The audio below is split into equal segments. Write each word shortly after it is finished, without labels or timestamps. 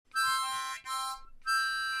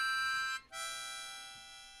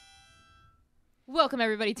Welcome,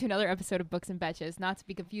 everybody, to another episode of Books and Betches, not to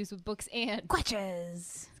be confused with books and...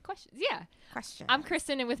 Questions. Questions, yeah. Questions. I'm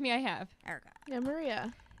Kristen, and with me I have... Erica. Yeah,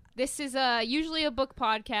 Maria. This is usually a book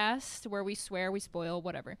podcast where we swear, we spoil,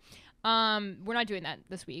 whatever. We're not doing that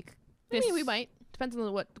this week. I mean, we might. Depends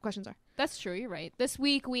on what the questions are. That's true, you're right. This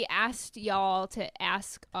week we asked y'all to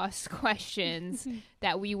ask us questions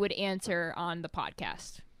that we would answer on the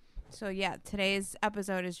podcast. So yeah, today's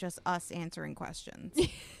episode is just us answering questions.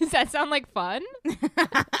 Does that sound like fun?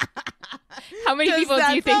 How many people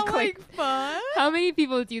do you think fun? How many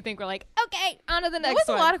people do you think were like, okay, on to the next That was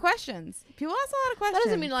one? a lot of questions. People asked a lot of questions. That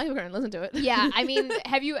doesn't mean a lot of people are going to listen to it. Yeah, I mean,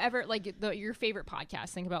 have you ever, like, your favorite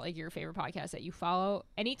podcast, think about, like, your favorite podcast that you follow.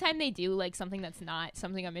 Anytime they do, like, something that's not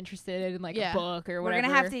something I'm interested in, like a book or whatever. We're going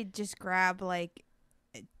to have to just grab, like,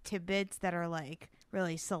 tidbits that are, like,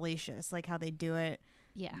 really salacious, like how they do it.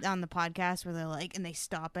 Yeah. On the podcast where they're like, and they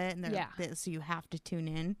stop it, and they're so you have to tune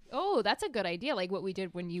in. Oh, that's a good idea. Like what we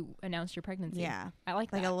did when you announced your pregnancy. Yeah, I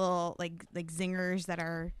like that. A little like zingers that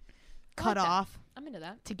are cut off. I'm into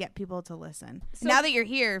that to get people to listen. So now that you're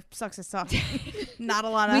here, sucks to suck. Not a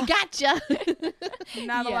lot of we gotcha.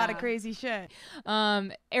 Not a lot of crazy shit.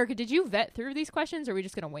 Erica, did you vet through these questions, or are we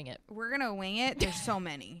just gonna wing it? We're gonna wing it. There's so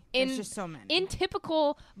many. There's just so many. In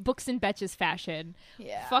typical Books and Betches fashion,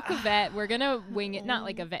 fuck a vet. We're gonna wing it. Not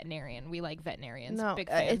like a veterinarian. We like veterinarians. No, big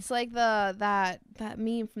fan. it's like that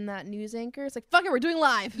meme from that news anchor. It's like, fuck it, we're doing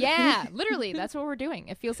live. Yeah, literally, that's what we're doing.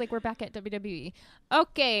 It feels like we're back at WWE.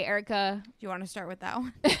 Okay, Erica. Do you want to start with that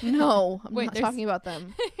one? No, I'm Wait, not talking about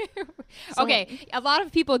them. Okay, a lot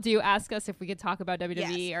of people do ask us if we could talk about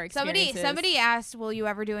WWE or experiences. Somebody asked, "Will you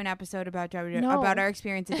ever do an episode about about our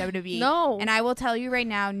experience at WWE?" No, and I will tell you right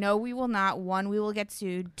now, no, we will not. One, we will get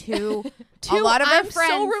sued. Two, a lot of our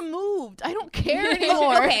friends so removed. I don't care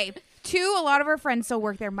anymore. Okay. Two, a lot of our friends still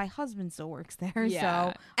work there. My husband still works there.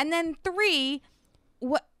 Yeah. So, and then three,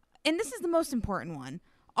 what? And this is the most important one.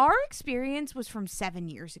 Our experience was from 7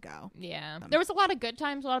 years ago. Yeah. There was a lot of good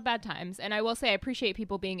times, a lot of bad times. And I will say I appreciate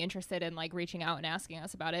people being interested in like reaching out and asking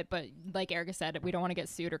us about it. But like Erica said, we don't want to get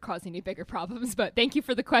sued or cause any bigger problems. But thank you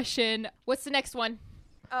for the question. What's the next one?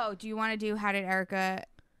 Oh, do you want to do how did Erica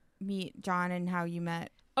meet John and how you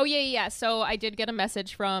met? Oh, yeah. So I did get a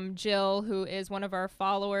message from Jill, who is one of our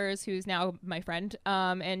followers, who's now my friend.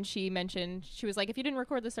 And she mentioned, she was like, if you didn't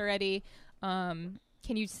record this already,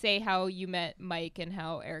 can you say how you met Mike and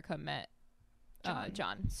how Erica met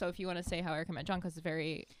John? So if you want to say how Erica met John, because it's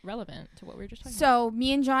very relevant to what we were just talking about. So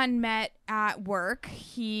me and John met at work.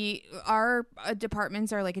 Our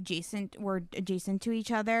departments are like adjacent. We're adjacent to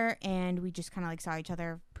each other, and we just kind of like saw each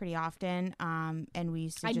other pretty often. And we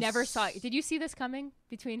used to never saw it. Did you see this coming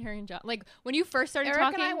between her and John? Like when you first started Erica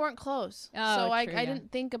talking? and I weren't close. Oh, so I true,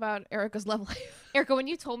 didn't think about Erica's love life. Erica, when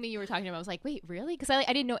you told me you were talking to him, I was like, wait, really? Because I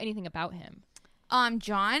didn't know anything about him.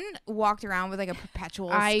 John walked around with like a perpetual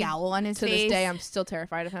scowl on his face. To this day, I'm still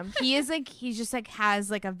terrified of him. He just like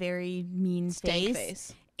has like a very mean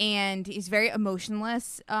face. And he's very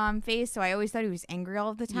emotionless face. So I always thought he was angry all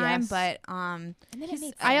of the time. Yes. But And then it made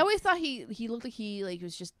sense. I always thought he looked like he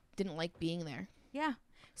was just didn't like being there. yeah.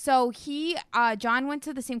 So John went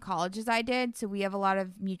to the same college as I did, so we have a lot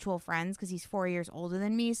of mutual friends because he's 4 years older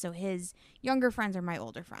than me. So his younger friends are my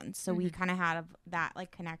older friends. So we kind of had that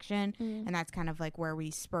like connection, and that's kind of like where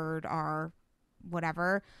we spurred our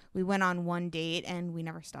whatever. We went on one date and we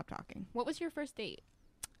never stopped talking. What was your first date?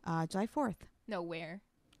 July 4th. No, where?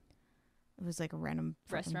 It was like a random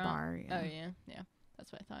Restaurant? bar. Yeah. Oh, yeah. That's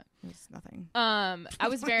what I thought. It was nothing. I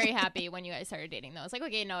was very happy when you guys started dating, though. I was like,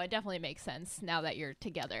 okay, no, it definitely makes sense now that you're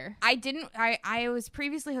together. I was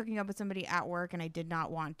previously hooking up with somebody at work, and I did not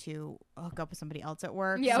want to hook up with somebody else at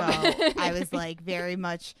work. Yep. So I was like very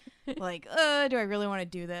much like, do I really want to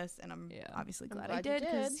do this? And I'm obviously glad I did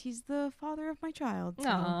because he's the father of my child. So.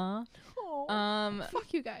 Aww.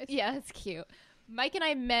 Fuck you guys. Yeah, it's cute. Mike and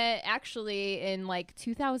I met actually in like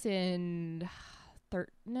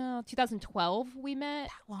 2012 we met.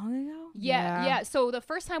 That long ago? Yeah. So the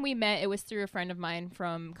first time we met, it was through a friend of mine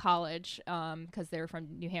from college because they were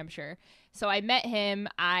from New Hampshire. So I met him.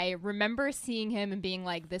 I remember seeing him and being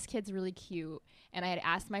like, this kid's really cute. And I had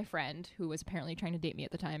asked my friend, who was apparently trying to date me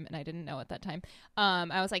at the time, and I didn't know at that time.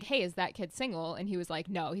 I was like, hey, is that kid single? And he was like,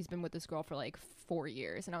 no, he's been with this girl for like 4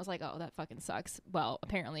 years. And I was like, oh, that fucking sucks. Well,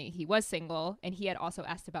 apparently he was single, and he had also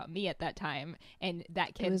asked about me at that time. And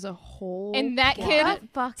that kid... It was a whole... And that kid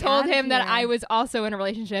told him that I was... was also in a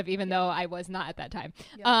relationship, even though I was not at that time.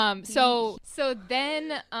 So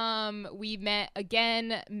then we met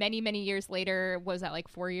again many, many years years later, was that like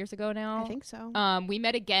 4 years ago now? I think so. We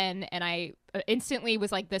met again, and I instantly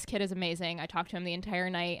was like, this kid is amazing. I talked to him the entire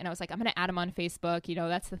night, and I was like, I'm going to add him on Facebook. You know,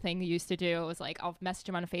 that's the thing you used to do. It was like, I'll message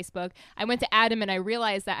him on Facebook. I went to add him, and I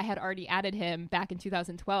realized that I had already added him back in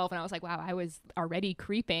 2012, and I was like, wow, I was already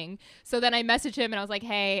creeping. So then I messaged him, and I was like,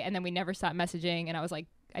 hey, and then we never stopped messaging, and I was like,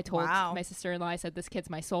 I told my sister-in-law, I said, this kid's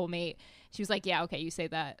my soulmate. She was like, yeah, okay, you say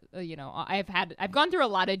that. You know, I've gone through a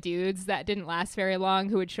lot of dudes that didn't last very long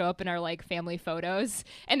who would show up in our like family photos,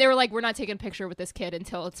 and they were like, we're not taking a picture with this kid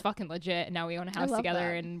until it's fucking legit, and now we own a house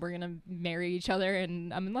together and we're gonna marry each other,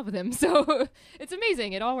 and I'm in love with him. So it's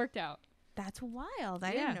amazing. It all worked out. That's wild.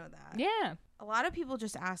 I didn't know that. Yeah. A lot of people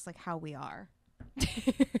just ask like how we are.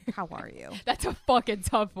 How are you? That's a fucking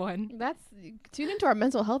tough one. That's tune into our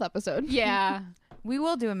mental health episode. Yeah. We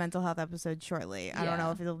will do a mental health episode shortly. I don't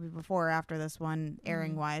know if it'll be before or after this one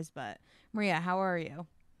airing wise, but Maria, how are you?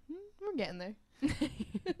 We're getting there.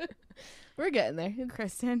 We're getting there.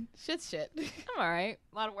 Kristen? Shit. I'm all right.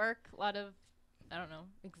 A lot of work, a lot of, I don't know,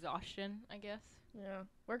 exhaustion, I guess. Yeah,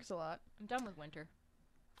 works a lot. I'm done with winter.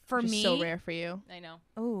 For Which is me, so rare for you. I know.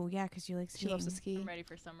 Oh yeah, because you like skiing. She loves to ski. I'm ready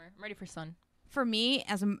for summer. I'm ready for sun. For me,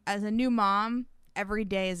 as a new mom, every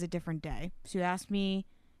day is a different day. So if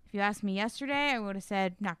you asked me yesterday, I would have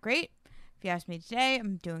said not great. If you asked me today,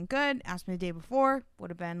 I'm doing good. Asked me the day before, would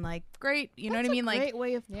have been like great. You know what I mean? Great Like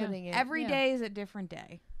way of putting it. every day is a different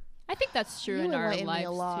day. I think that's true You in our enlighten me lives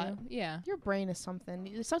a lot. too. Yeah. Your brain is something.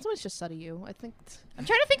 Sometimes it's just out of you. I think. I'm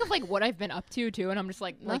trying to think of like what I've been up to too, and I'm just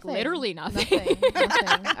like Nothing. Literally nothing.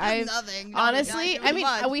 Nothing. I've Nothing. honestly. I mean,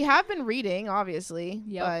 we have been reading, obviously.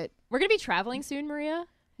 Yep. But We're gonna be traveling soon, Maria.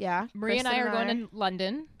 yeah, Maria and I are going to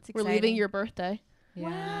London. We're leaving your birthday.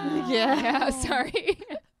 Yeah. Yeah. Sorry.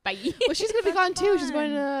 Bye. Well, she's gonna be gone too. She's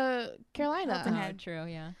going to Carolina. Hilton Oh, Head. true.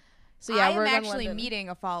 Yeah. So yeah, I we're am going to actually London. meeting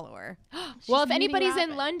a follower. Well, if meeting anybody's in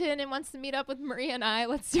Robin. London and wants to meet up with Maria and I,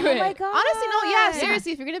 let's do Oh it. my god! Honestly, no, yeah, Yeah.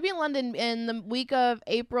 seriously. If you're gonna be in London in the week of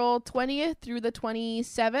April 20th through the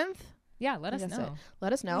 27th, Yeah, let us Like I know. said.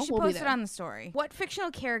 let us know. We should We'll be post there. it on the story. What fictional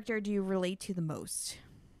character do you relate to the most?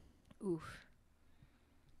 Oof.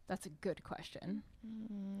 That's a good question.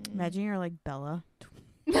 Imagine you're like Bella.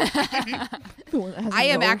 The one that has I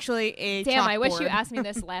am no- actually a Damn, I wish you chalkboard. asked me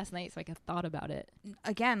this last night so I could have thought about it.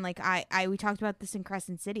 Again, like we talked about this in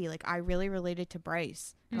Crescent City. Like I really related to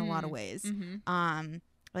Bryce in a lot of ways. Mm-hmm.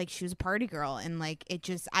 Like she was a party girl, and like it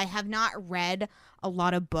just I have not read a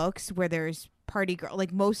lot of books where there's party girl.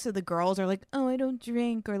 Like most of the girls are like, oh, I don't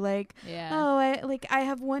drink, or like, Yeah. oh, I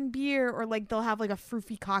have one beer, or like they'll have like a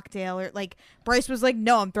fruity cocktail, or like Bryce was like,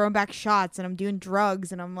 no, I'm throwing back shots and I'm doing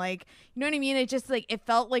drugs, and I'm like, you know what I mean? It just like it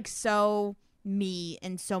felt like so me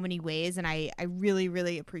in so many ways, and I really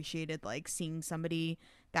really appreciated like seeing somebody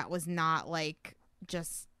that was not like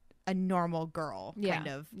just a normal girl kind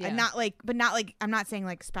of. Yeah. And not like I'm not saying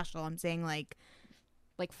like special, I'm saying like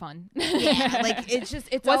fun. yeah, like it's just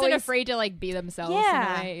it's wasn't always, afraid to like be themselves.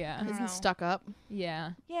 Yeah. In a way. Yeah. I don't know. Isn't stuck up.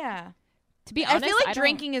 Yeah. yeah. To be I honest, feel like don't-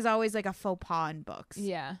 drinking is always like a faux pas in books.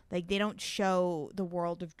 Yeah. Like they don't show the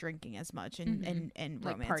world of drinking as much in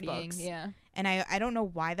Like romance partying. books. Yeah. And I don't know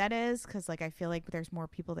why that is, because like I feel like there's more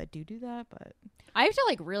people that do that, but I have to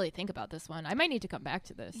like really think about this one. I might need to come back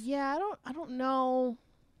to this. Yeah, I don't know.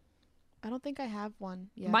 I don't think I have one.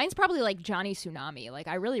 Yeah. Mine's probably like Johnny Tsunami. Like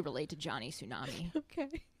I really relate to Johnny Tsunami.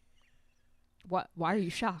 Okay. What? Why are you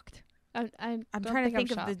shocked? I'm don't trying to I'm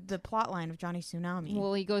think of shocked. the plot line of Johnny Tsunami.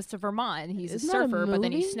 Well, he goes to Vermont. And he's Isn't a that a surfer, but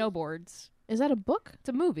then he movie? snowboards. Is that a book? It's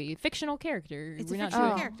a movie, fictional character. It's a We're not fictional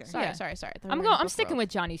doing- character. Sorry, Yeah. sorry. I thought we I'm were going. in I'm book sticking world. with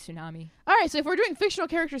Johnny Tsunami. All right, so if we're doing fictional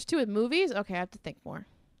characters too with movies, okay, I have to think more.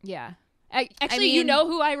 Yeah. Actually, you mean- know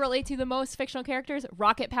who I relate to the most? Fictional characters: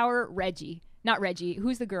 Rocket Power, Reggie. Not Reggie.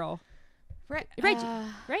 Who's the girl? Reggie.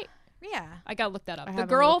 Right. yeah. I gotta look that up. I The haven't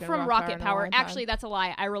girl looked at from Rocket Power Rocket in a Power. long time. Actually, that's a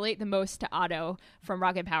lie. I relate the most to Otto from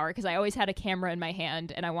Rocket Power because I always had a camera in my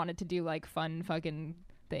hand and I wanted to do like fun fucking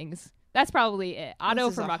things. That's probably it. Otto This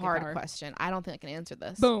is from a Rocket hard Power. question. I don't think I can answer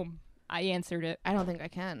this. Boom. I answered it. I don't think I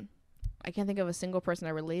can. I can't think of a single person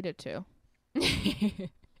I related to.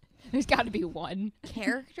 There's got to be one.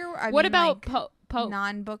 Character. What about Pope?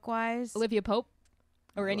 non-book wise? Olivia Pope?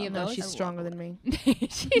 Or any of No, those? she's stronger than me.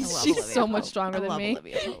 she's so much stronger than me.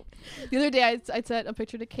 Olivia Pope. The other day, I sent a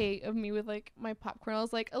picture to Kate of me with like my popcorn. I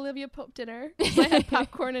was like, Olivia Pope dinner. So I had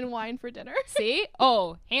popcorn and wine for dinner. See?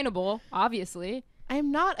 Oh, Hannibal, obviously.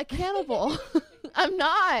 I'm not a cannibal. I'm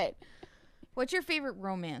not. What's your favorite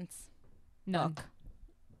romance? None.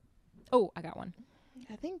 Oh, I got one.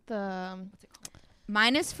 I think the What's it called?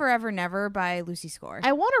 Mine is Forever Never by Lucy Score.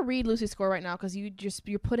 I want to read Lucy Score right now because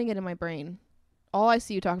you're putting it in my brain. All I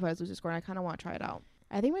see you talk about is Lucy Score, and I kind of want to try it out.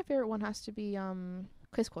 I think my favorite one has to be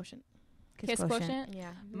Kiss Quotient. Kiss Quotient.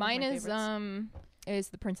 Yeah. Mine is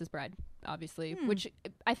The Princess Bride, obviously, which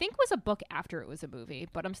I think was a book after it was a movie,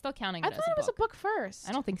 but I'm still counting it as a book. I thought it was a book first.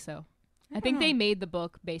 I don't think so. I think they made the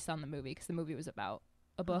book based on the movie because the movie was about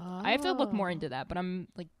a book. I have to look more into that, but I'm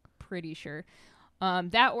like pretty sure.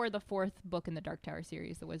 That or the 4th book in the Dark Tower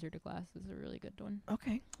series, The Wizard of Glass, is a really good one.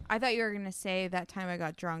 Okay. I thought you were gonna say That Time I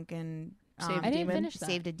Got Drunk and Saved a I didn't Demon. finish that.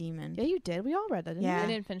 Saved a Demon. Yeah, you did. We all read that, didn't Yeah. I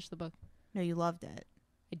didn't finish the book. No, you loved it.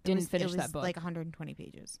 I didn't finish it was that book. like 120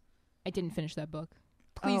 pages. I didn't finish that book.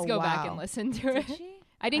 Please Oh, go back wow. and listen to it. Did she?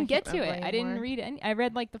 I didn't I get can't to it. remember I didn't anymore. read any. I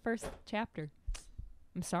read like the first chapter.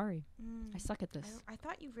 I'm sorry. I suck at this. I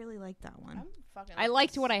thought you really liked that one. I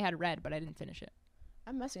liked what I had read, but I didn't finish it.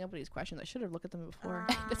 I'm messing up with these questions. I should have looked at them before.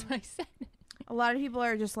 That's what I said. A lot of people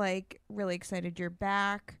are just like really excited you're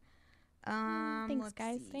back. Thanks, let's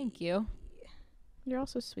guys. see. Thank you. You're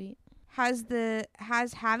also sweet. Has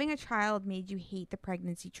having a child made you hate the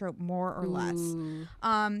pregnancy trope more or less? Ooh.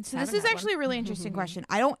 So this Haven't is had actually a really interesting question.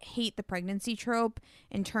 I don't hate the pregnancy trope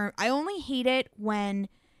I only hate it when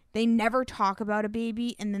they never talk about a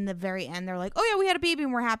baby and then the very end they're like, oh yeah, we had a baby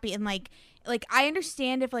and we're happy, and like I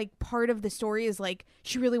understand if like part of the story is like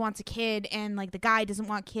she really wants a kid and like the guy doesn't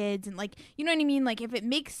want kids, and like, you know what I mean, like if it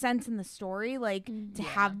makes sense in the story like to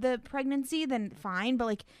have the pregnancy, then fine, but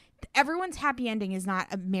like everyone's happy ending is not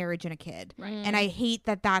a marriage and a kid. Right. And I hate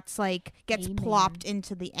that that's like gets Amen. plopped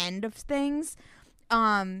into the end of things.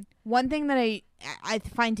 One thing that I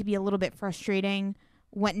find to be a little bit frustrating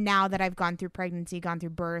now that I've gone through pregnancy, gone through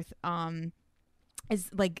birth, is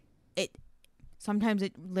like sometimes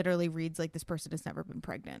it literally reads like this person has never been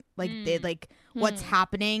pregnant. Like they like what's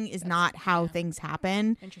happening is not how things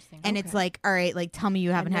happen. Interesting. And it's like, all right, like tell me you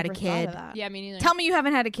haven't had a kid. Yeah, me neither. Tell me you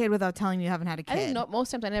haven't had a kid without telling me you haven't had a kid. I think most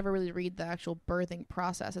times I never really read the actual birthing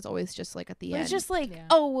process. It's always just like at the But end. it's just like, Yeah.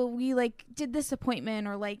 oh, well, we like did this appointment,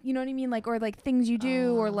 or like, you know what I mean? Like, or like things you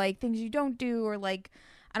do, or like things you don't do, or like,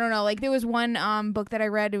 I don't know. Like there was one book that I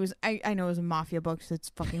read. It was I know it was a mafia book, so it's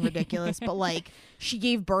fucking ridiculous. But like she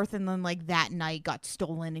gave birth and then like that night got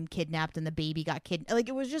stolen and kidnapped, and the baby got kidnapped. Like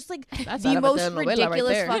it was just like That's the out of a most telenovela right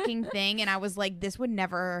ridiculous there. fucking thing. And I was like, this would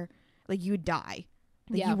never, like, you would die.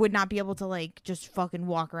 Like Yeah. you would not be able to like just fucking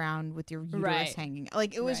walk around with your uterus Right. hanging.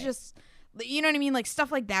 Like it was Right. just, you know what I mean? Like stuff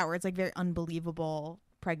like that where it's like very unbelievable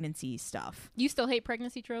pregnancy stuff. You still hate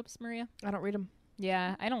pregnancy tropes, Maria? I don't read them.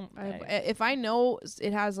 Yeah, I don't. If I know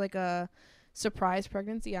it has like a surprise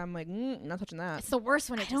pregnancy, I'm like, not touching that. It's the worst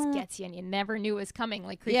when it don't- just gets you and you never knew it was coming.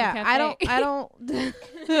 Like Creature Yeah, Cafe. I don't.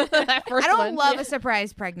 That first I don't one. love a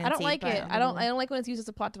surprise pregnancy. I don't like but- it. I don't like when it's used as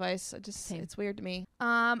a plot device. Same. It's weird to me.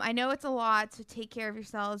 I know it's a lot, so take care of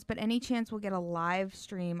yourselves. But any chance we'll get a live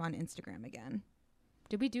stream on Instagram again?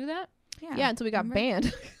 Did we do that? Yeah, until we got Remember?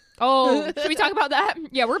 banned. Oh, should we talk about that?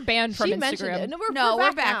 Yeah, we're banned from She mentioned Instagram. it. No,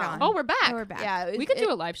 we're back now. on. Oh, we're back. Yeah, we're back. Yeah, We could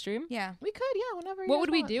do a live stream. Yeah. We could, yeah, whenever. you What guys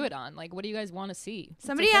would we want. do it on? Like, what do you guys want to see?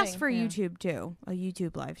 Somebody a asked thing, for yeah. YouTube too, a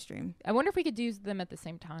YouTube live stream. I wonder if we could do them at the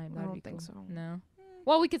same time. I That'd don't be think cool. so. No.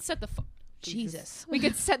 Well, we could set the Jesus. we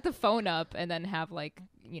could set the phone up and then have like,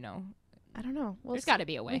 I don't know. there's got to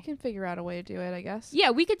be a We way. can figure out a way to do it, I guess.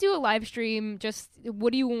 Yeah, we could do a live stream. Just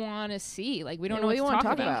what do you want to see? Like, we don't know what what do you to want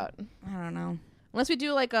talk to talk about. I don't know. Unless we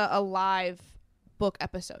do like a live book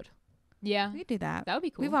episode. Yeah, We could do that. that would be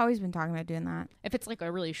cool. We've always been talking about doing that. If it's like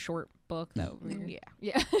a really short book, that would be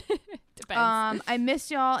Yeah. yeah. Depends. I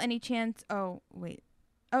miss y'all. Any chance? Oh wait.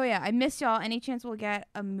 Oh yeah, I miss y'all. Any chance we'll get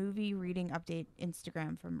a movie reading update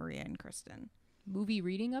Instagram from Maria and Kristen? Movie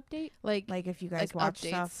reading update. Like Like if you guys like watch updates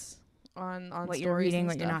stuff, on what stories you're reading, and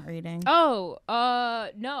what you're stuff. not reading.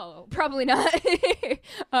 Oh, no, probably not.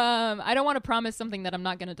 I don't want to promise something that I'm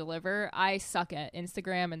not going to deliver. I suck at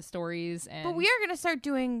Instagram and stories. And But we are gonna start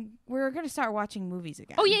doing. We're gonna start watching movies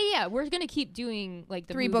again. Oh yeah. We're gonna keep doing like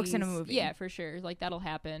the 3 books in a movies. movie. Yeah, for sure. Like that'll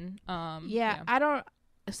happen. Yeah, I don't.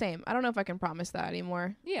 Same. I don't know if I can promise that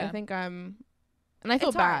anymore. Yeah. I think I'm, and I feel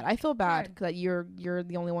It's bad. hard. I feel bad hard. that you're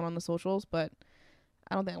the only one on the socials, but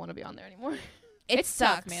I don't think I want to be on there anymore. it It's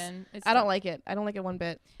sucks, tough, man. It's I don't tough. like it. I don't like it one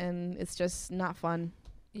bit, and it's just not fun.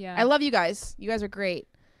 Yeah, I love you guys. You guys are great,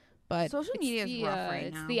 but Social media is the, rough right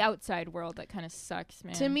it's now. the outside world that kind of sucks,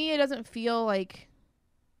 man. to me, it doesn't feel like.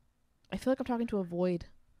 I feel like I'm talking to a void.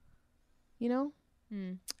 You know?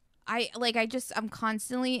 Hmm. I'm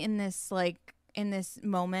constantly in this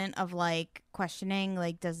moment of like questioning,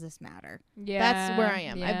 like, does this matter? Yeah, That's where I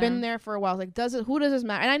am. yeah. I've been there for a while. Like, who does this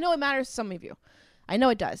matter? And I know it matters to some of you. I know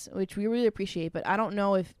it does, which we really appreciate, but I don't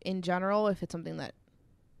know if in general if it's something that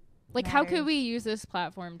Like, how could matters. we use this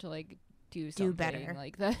platform to like do something? better.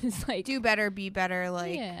 Like that's like Do better, be better.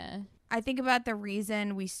 Like, yeah. I think about the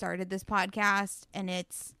reason we started this podcast, and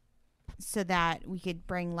it's so that we could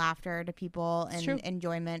bring laughter to people It's true. and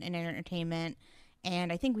enjoyment and entertainment.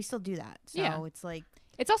 And I think we still do that. So Yeah. it's like,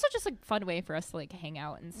 It's also just a fun way for us to like hang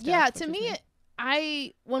out and stuff. Yeah, which to is me,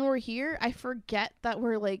 nice. when we're here, I forget that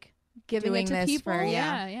we're like giving Doing it to this people. for-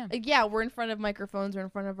 yeah. Like, yeah, we're in front of microphones, we're in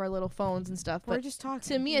front of our little phones and stuff. we're But just talking.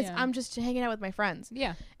 to me, it's Yeah. I'm just hanging out with my friends.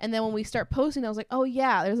 Yeah. And then when we start posting, I was like, oh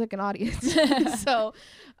yeah, there's like an audience. So,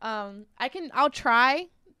 I'll try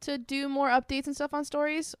to do more updates and stuff on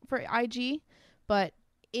stories for IG. But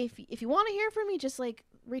if you want to hear from me, just like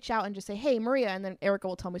reach out and just say, hey, Maria, and then Erica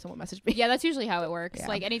will tell me someone messaged me. Yeah, that's usually how it works. Yeah.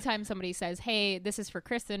 Like anytime somebody says, "Hey, this is for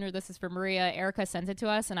Kristen" or "This is for Maria," Erica sends it to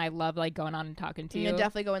us, and I love like going on and talking to You you. can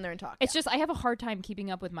definitely go in there and talk. It's just I have a hard time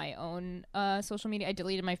keeping up with my own social media. I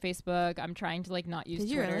deleted my Facebook. I'm trying to like not use Did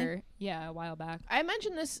you Twitter. really? Yeah, a while back. I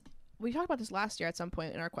mentioned this. We talked about this last year at some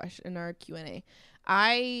point in our Q&A.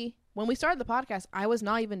 When we started the podcast, I was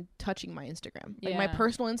not even touching my Instagram, like my Yeah.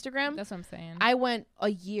 personal Instagram. That's what I'm saying. I went a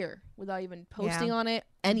year without even posting on it,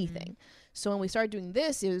 anything. So when we started doing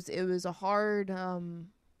this, it was a hard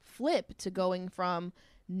flip to going from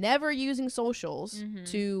never using socials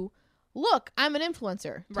to look, I'm an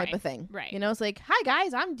influencer type Right, of thing. right. You know, it's like, hi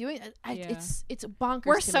guys, I'm doing. Yeah. It's bonkers.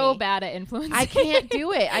 We're to so me. bad at influencing. I can't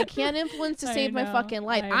do it. I can't influence to I save my know, fucking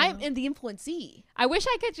life. I I'm know. in the influencee. I wish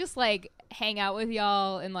I could just like hang out with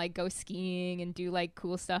y'all and like go skiing and do like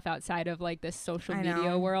cool stuff outside of like this social I media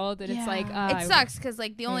know. world. And it's like Yeah. It sucks because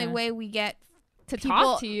like the only Yeah. way we get to people,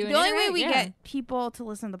 talk to you. the and only way interact, we yeah. get people to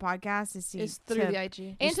listen to the podcast is Is through the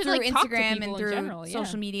IG. And is to, through like, talk to Instagram people and in through general, yeah.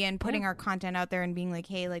 social media and putting Yeah. our content out there and being like,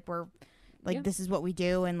 hey, like we're like Yeah. this is what we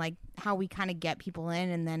do and like how we kind of get people in,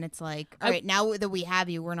 and then it's like, all I- right, now that we have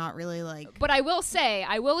you, we're not really like. But I will say,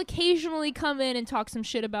 I will occasionally come in and talk some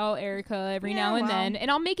shit about Erica every Yeah, now and well. then, and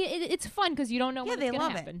I'll make it's fun because you don't know Yeah, when they it's gonna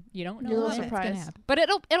love it. happen. You don't know You're a when little it's gonna surprised. happen. But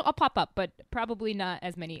it'll pop up, but probably not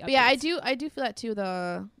as many. But yeah, updates. I do feel that too.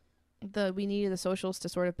 We needed the socials to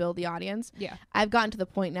sort of build the audience. Yeah, I've gotten to the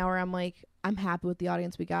point now where I'm like, I'm happy with the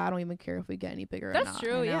audience we got. I don't even care if we get any bigger or that's not.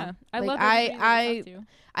 true. I know. Yeah, I Like, love. I- everybody that we talk to.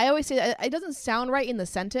 I always say that it doesn't sound right in the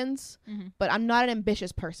sentence, Mhm. but I'm not an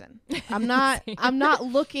ambitious person. I'm not. I'm not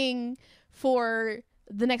looking for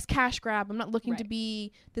the next cash grab. I'm not looking to Right.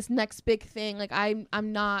 be this next big thing. Like I'm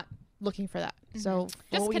not looking for that. So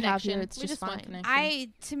Just what we have connection. here, it's We just want fine.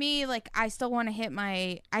 connection. To me, like, I still want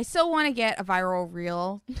to I still want to get a viral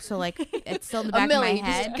reel. So, like, it's still in the back of my milli.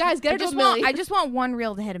 head. Just- guys, get I it to just a want, milli. I just want one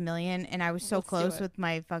reel to hit 1 million, and I was so Let's do close it. with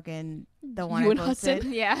my fucking, the one You I and posted.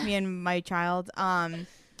 Hudson. Yeah. Me and my child.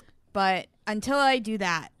 But until I do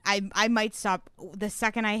that, I might stop. The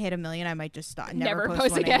second I hit 1 million, I might just stop. Never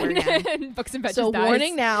post one ever again. Books and Betches So dies.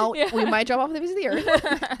 warning now, Yeah. we might drop off the face of the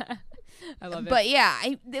earth. I love it. But yeah,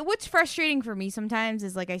 what's frustrating for me sometimes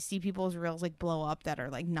is like I see people's reels like blow up that are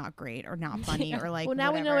like not great or not funny or like. Well,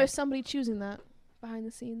 now we know whatever. there's somebody choosing that behind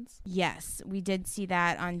the scenes. Yes, we did see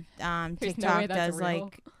that on There's no way TikTok. that's Does real.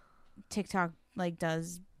 like TikTok like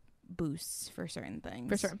does boosts for certain things.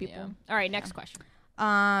 For certain people. Yeah. All right, next question.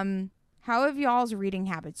 How have y'all's reading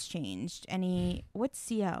habits changed? What's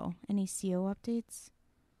CO? Any CO updates?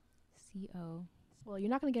 CO. Well, you're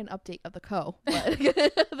not going to get an update of the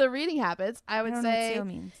but the reading habits, I would I don't know say. what CO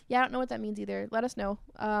means. Yeah, I don't know what that means either. Let us know.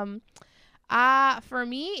 For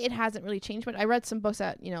me, it hasn't really changed much. I read some books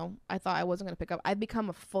that, I thought I wasn't going to pick up. I've become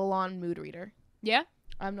a full-on mood reader. Yeah.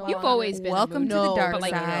 I'm no You've longer- always been. Welcome to the No, dark but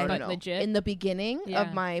like, side. but legit. In the beginning Yeah.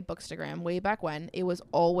 of my Bookstagram, way back when, it was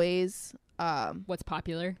always What's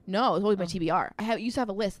popular? no, it was always my Oh. TBR. Used to have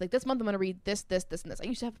a list. Like this month I'm gonna read this, this, this, and this. I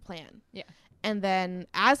used to have a plan. Yeah. And then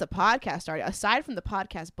as the podcast started, aside from the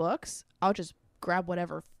podcast books, I'll just grab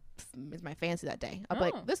whatever is my fancy that day. I'll be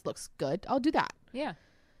Oh. like, this looks good. I'll do that. Yeah.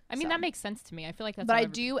 I mean, So. that makes sense to me. I feel like that's But how I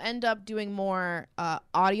every- do end up doing more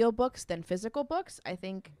audio books than physical books. I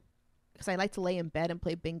think because I like to lay in bed and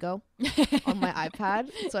play bingo on my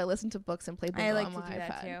iPad. So I listen to books and play bingo like on to my do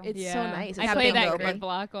that iPad. too. It's so Yeah. nice. I It's play bingo, that grid but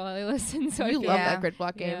block while I listen. So I you feel love Yeah. that grid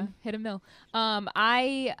block game. Yeah, hit a mill.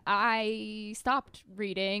 I stopped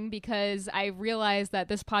reading because I realized that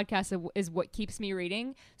this podcast is what keeps me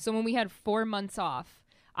reading. So when we had 4 months off,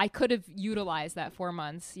 I could have utilized that 4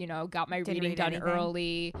 months, got my Didn't reading read done anything.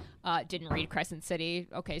 early, didn't read Crescent City.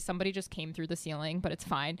 Okay, somebody just came through the ceiling, but it's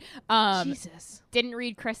fine. Jesus. Didn't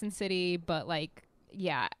read Crescent City, but like,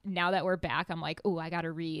 yeah, now that we're back, I'm like, oh, I gotta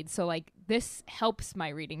read. So like, this helps my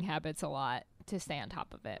reading habits a lot to stay on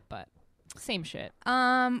top of it, but same shit.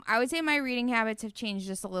 I would say my reading habits have changed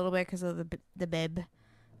just a little bit because of the bib.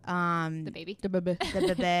 The baby. The bib.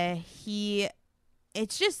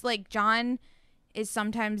 It's just like John is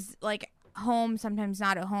sometimes like home, sometimes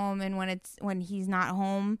not at home, and when he's not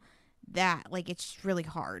home, that, like, it's really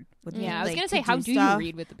hard with Yeah, I was like, gonna to say, how do you stuff.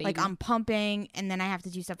 read with the baby? Like, I'm pumping, and then I have to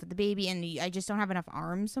do stuff with the baby, and I just don't have enough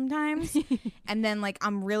arms sometimes. And then, like,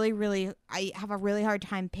 I have a really hard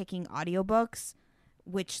time picking audiobooks,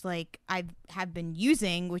 which, like, I have been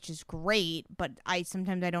using, which is great, but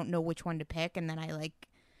sometimes I don't know which one to pick, and then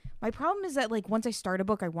my problem is that, like, once I start a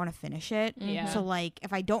book, I want to finish it. Yeah. So, like,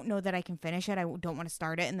 if I don't know that I can finish it, I don't want to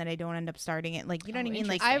start it, and then I don't end up starting it. Like, you know what I mean?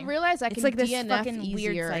 Like, I realized I It's can like this DNF fucking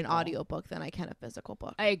weird easier an cycle. audiobook than I can a physical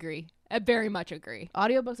book. I agree. I very much agree.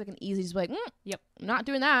 Audiobooks I can easily just be like, Yep. I'm not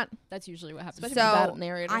doing that. That's usually what happens. Especially if it's a So bad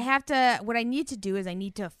narrator. what I need to do is I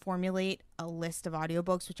need to formulate a list of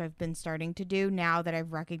audiobooks, which I've been starting to do now that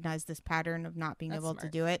I've recognized this pattern of not being That's able to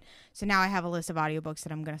smart. do it. So now I have a list of audiobooks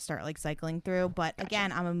that I'm going to start, like, cycling through. But Gotcha.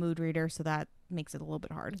 again, I'm a mood reader, so that makes it a little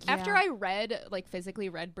bit hard. After Yeah. I physically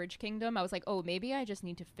read Bridge Kingdom, I was like, oh, maybe I just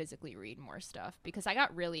need to physically read more stuff because I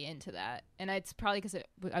got really into that. And it's probably because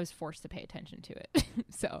I was forced to pay attention to it.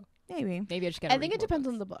 So Maybe. maybe I just gotta I think read it depends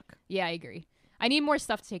more on books. the book. Yeah, I agree. I need more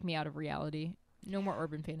stuff to take me out of reality. No more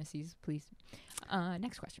urban fantasies, please.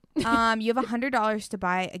 Next question. You have $100 to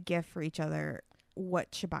buy a gift for each other.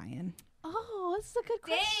 What should buy in? Oh, that's a good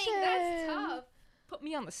question. Put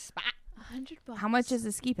me on the spot. $100. How much is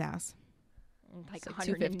a ski pass? Like It's like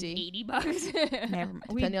 $180 bucks. Never mind.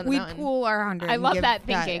 Depending on the we mountain. pool our 100. I and love give that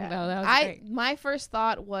thinking yeah. though. That was great. My first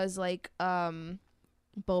thought was like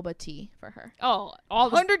boba tea for her. Oh, all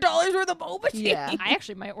the $100 worth of boba tea. Yeah. I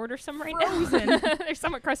actually might order some right Frozen. now. There's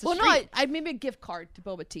some across the Well, no, street. I'd maybe a gift card to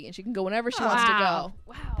boba tea, and she can go whenever she wants to go.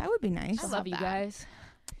 Wow. That would be nice. I love you that. guys.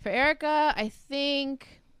 For Erica, I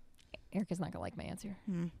think. Erica's not gonna like my answer.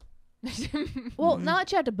 Well, Mhm. not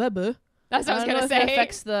that you have to bubba. That's what I was don't gonna know if say. it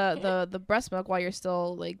affects the breast milk while you're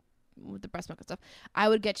still like with the breast milk and stuff. I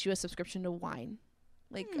would get you a subscription to wine,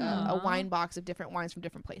 like a Aw. wine box of different wines from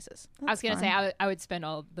different places. I was gonna say I would spend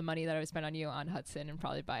all the money that I would spend on you on Hudson and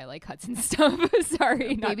probably buy like Hudson stuff.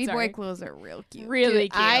 Sorry, not Baby sorry. boy clothes are real cute. Really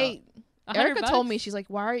Dude, cute. Erica told me, she's like,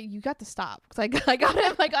 "Why are you got to stop?" Because I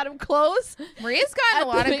got him clothes. Maria's gotten At a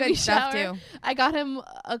lot the of good baby stuff shower. too. I got him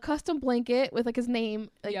a custom blanket with like his name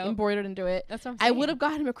like Yup. embroidered into it. That's what I'm I saying. would have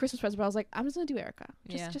got him a Christmas present, but I was like, I'm just gonna do Erica.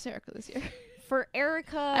 Yeah. Just Erica this year. for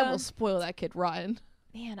Erica. I will spoil that kid rotten.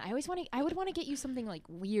 Man, I would want to get you something like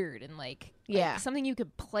weird and like Yeah. something you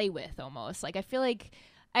could play with almost. Like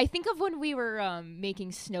I think of when we were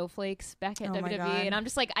making snowflakes back at Oh my WWE, God. and I'm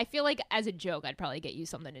just like, I feel like as a joke, I'd probably get you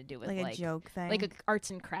something to do with Like a joke thing. like a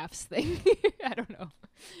arts and crafts thing. I don't know.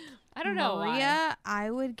 I don't know. why. Maria, I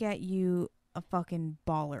would get you a fucking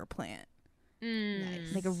baller plant.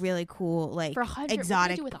 Mm. Like a really cool, like For 100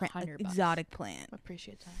 exotic, what would you do with $100 bucks? exotic plant. I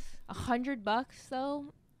appreciate that. $100 though.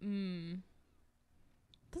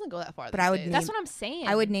 Doesn't go that far. But these I would days. name- That's what I'm saying.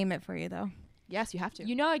 I would name it for you though. Yes, you have to.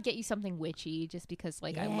 You know, I'd get you something witchy just because,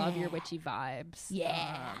 like, I love your Yeah. witchy vibes.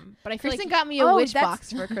 Yeah. But I feel Kristen like got me a Oh, witch that's-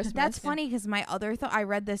 box for Christmas. That's funny because my other thought, I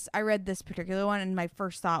read this particular one, and my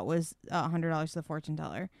first thought was $100 to the fortune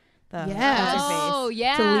teller. The Yes. oh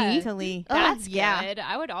yeah, To Lee. to Lee. Oh, that's yeah. good.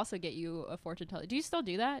 I would also get you a fortune teller. Do you still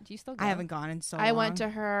do that? Do you still? Go? I haven't gone in so I long. went to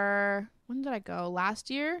her. When did I go? Last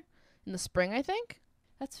year, in the spring, I think.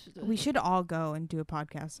 That's We should all go and do a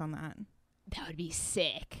podcast on that. that would be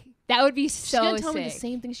sick. That would be She's so gonna tell sick. me the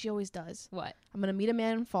same thing she always does. What? I'm gonna meet a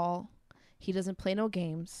man in fall. He doesn't play no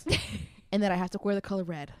games, and then I have to wear the color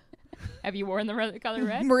red. Have you worn the color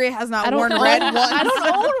red? Maria has not I don't worn own- red once. I don't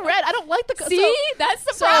own red. I don't like the color. See, that's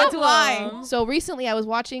the so problem. do I. So recently, I was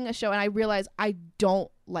watching a show and I realized I don't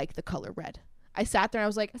like the color red. I sat there and I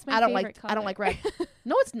was like, That's my I don't favorite like color. red.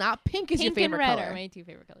 No, it's not. Pink is Pink your favorite and red color. are my two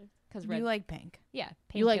favorite colors. Because red, You like pink. yeah,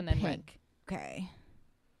 pink You like and then red. pink. Okay.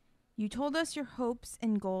 You told us your hopes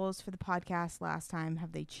and goals for the podcast last time.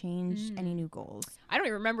 Have they changed? Any new goals? I don't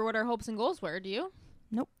even remember what our hopes and goals were. Do you?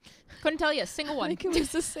 Nope. Couldn't tell you a single I one. think it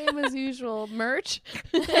was the same as usual. Merch.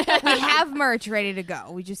 We have merch ready to go.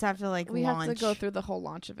 We just have to We launch. have to go through the whole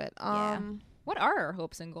launch of it. Yeah. What are our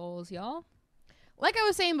hopes and goals, y'all? Like I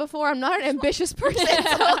was saying before, I'm not an ambitious person. So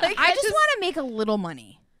like, I just want to make a little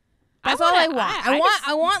money. That's all I want.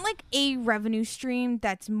 I want like a revenue stream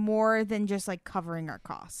that's more than just like covering our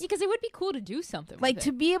costs. Because it would be cool to do something. Like with to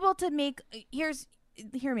it. be able to make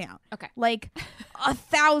hear me out. Okay. Like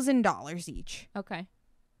 $1,000 each Okay.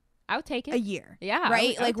 I would take it. a year. Yeah.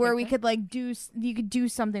 Right? I would Like where take we that. could like you could do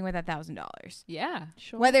something with $1,000. Yeah.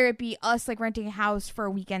 Sure. Whether it be us like renting a house for a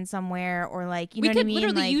weekend somewhere or like you know we what I could mean,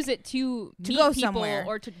 literally like use it to meet go people somewhere.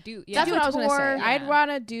 or to do. That's do what a I was gonna say. tour. I'd Yeah.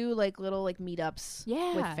 wanna do like little like meetups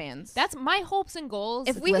Yeah. with fans. That's my hopes and goals.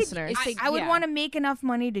 if with we listeners. could, I would want to make enough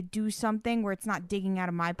money to do something where it's not digging out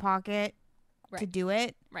of my pocket to Right. do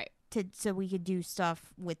it. Right. So we could do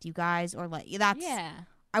stuff with you guys or like that's Yeah.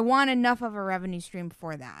 I want enough of a revenue stream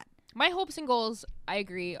for that. My hopes and goals, I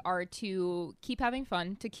agree, are to keep having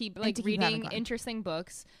fun, to keep like to keep having reading fun. interesting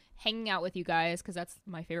books, hanging out with you guys, because that's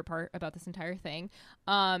my favorite part about this entire thing.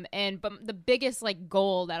 But the biggest like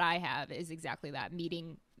goal that I have is exactly that: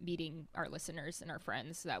 meeting our listeners and our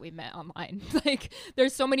friends that we've met online. Like,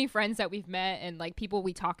 there's so many friends that we've met and like people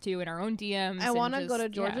we talk to in our own DMs. I want to go to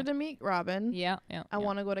Georgia to meet Robin. Yeah. I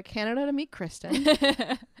want to go to Canada to meet Kristen.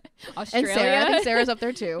 Australia. And Sarah. I think Sarah's up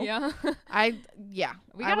there too. Yeah. We I got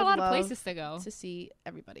a would lot of love places to go. to see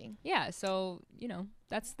everybody. Yeah, so,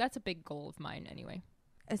 that's a big goal of mine anyway.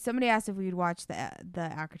 Somebody asked if we'd watch the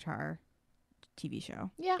Akatar TV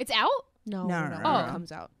show. Yeah. It's out? No. No. It Oh.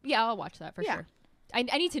 comes out. Yeah, I'll watch that for Yeah. sure. I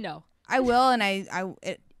need to know. I will, and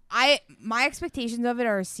my expectations of it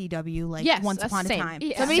are CW, like Yes, Once that's Upon same. a Time.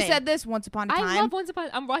 Yeah. Somebody Same. said this Once Upon a Time. I love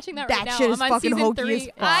I'm watching that That right now. shit is I'm on fucking season hokey 3. as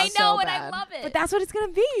fuck. I know, So and bad. I love it. but that's what it's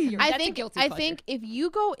gonna be. That's a I think guilty I pleasure. think if you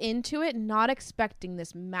go into it not expecting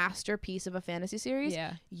this masterpiece of a fantasy series,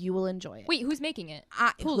 Yeah. you will enjoy it. Wait, who's making it?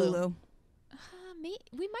 Hulu.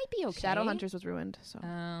 We might be okay. Shadowhunters was ruined, so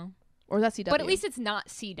Oh. or that's CW. But at least it's not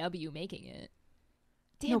CW making it.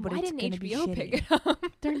 Damn, No, but why it's didn't gonna be HBO shitty. pick it up?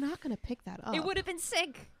 they're not gonna pick that up. It would have been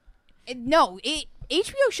sick. HBO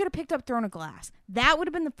should have picked up Throne of Glass. That would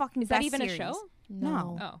have been the fucking Is best that even series. a show?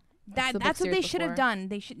 No. Oh. the book That's what they series should have before. done.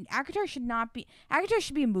 Akatar should not be. Akatar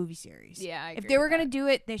should be a movie series. Yeah, I If agree they were with gonna that. do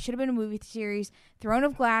it, they should have been a movie series. Throne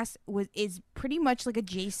of Glass is pretty much like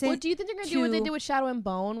adjacent. Well, do you think they're gonna do what they to- did with Shadow and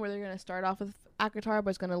Bone, where they're gonna start off with Akatar, but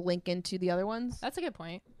it's gonna link into the other ones? That's a good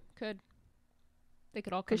point. They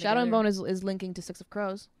could all come Because Shadow and together. Bone is linking to Six of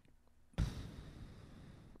Crows.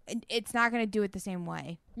 It's not gonna do it the same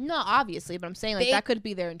way. No, obviously, but I'm saying like They- that could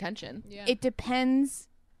be their intention. Yeah. It depends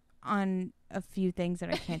on a few things that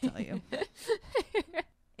I can't tell you.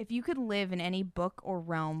 If you could live in any book or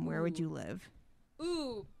realm, where would you live?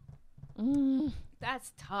 Ooh,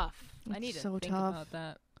 that's tough. I It's need to so think tough.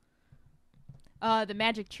 about that. The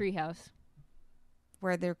Magic Treehouse.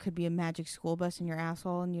 Where there could be a magic school bus in your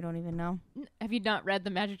asshole and you don't even know? Have you not read the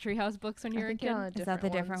Magic Treehouse books when you I were a think kid? you're on a Is that the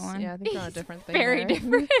different ones. one? Yeah, I think you're on a different thing. Very there.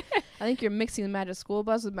 different. I think you're mixing the Magic School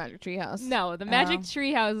Bus with Magic Treehouse. No, the Magic Oh.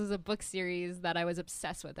 Treehouse is a book series that I was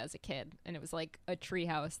obsessed with as a kid, and it was like a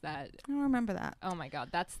treehouse that. I don't remember that. Oh my god,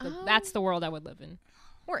 that's the world I would live in.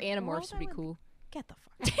 Or world Animorphs I would be would- cool. Get the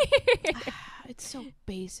fuck. It's so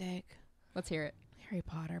basic. Let's hear it. Harry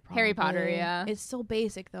Potter. Probably. Harry Potter, yeah. It's so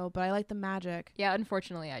basic though, but I like the magic. Yeah,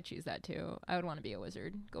 unfortunately, I choose that too. I would want to be a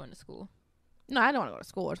wizard going to school, No, I don't want to go to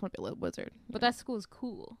school. I just want to be a little wizard. but that school is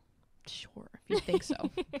cool. Sure, if you think so.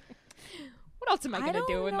 What else am I gonna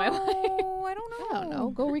do with my life? I don't know. I don't know.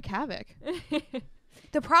 Go wreak havoc.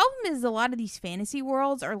 The problem is a lot of these fantasy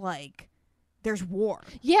worlds are like, there's war.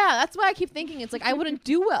 Yeah, that's why I keep thinking it's like I wouldn't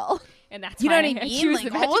do well. And that's You know why what I I mean? choose the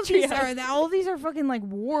Like all of Magic these Treehouse. all of these are fucking like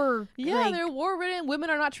war. Yeah, like, they're war ridden. Women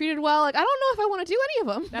are not treated well. Like I don't know if I want to do any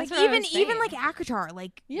of them. That's like what I even was even saying. like Akatar.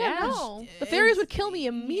 Like Yeah, Yeah. no. The fairies would kill me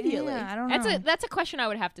immediately. Yeah, I don't know. That's a question I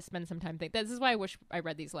would have to spend some time thinking. This is why I wish I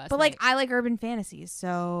read these last. But like night. I like urban fantasies,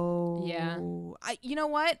 so Yeah. you know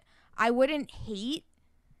what? I wouldn't hate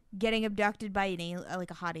getting abducted by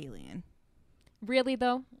like a hot alien. Really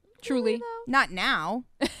though, truly, Not now.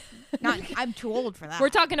 I'm too old for that. we're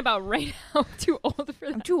talking about right now. I'm too old for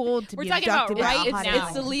I'm that. too old to We're be talking about abducted by right a hot now.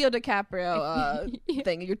 It's the alien. Leo DiCaprio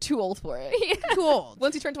thing. You're too old for it. Too old.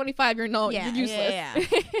 Once you turn 25, you're you're useless. Yeah.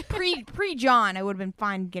 Pre John, I would have been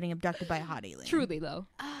fine getting abducted by a hot alien. Truly though,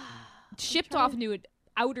 shipped off into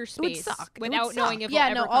outer would space suck. It would without knowing suck. if Yeah,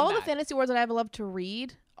 we'll no. ever All come the back. fantasy worlds that I've loved to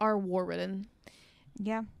read are war ridden.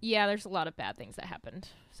 Yeah. Yeah, there's a lot of bad things that happened.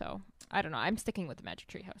 So I don't know. I'm sticking with the Magic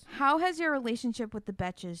Treehouse. How has your relationship with the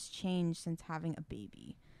Betches changed since having a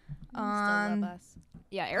baby?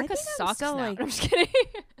 Yeah, Erica think I'm sucks still, now. like- I'm just kidding.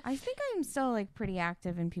 I think I'm still like pretty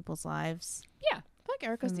active in people's lives. I feel like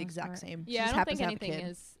Erica's For the the most exact part. same. She Yeah, I just don't happens think to have a anything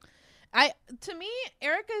kid. is. To me,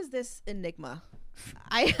 Erica is this enigma.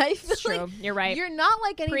 I feel It's like true. You're right. you're not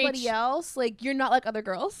like anybody Preach. else. Like you're not like other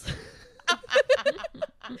girls.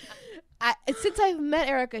 Since I've met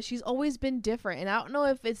Erica, she's always been different, and I don't know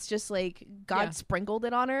if it's just like God Yeah. sprinkled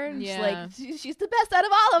it on her. And Yeah. she's like she's the best out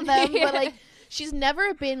of all of them. Yeah. But like she's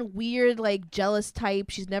never been weird, like jealous type.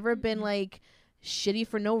 She's never been Mm-hmm. like shitty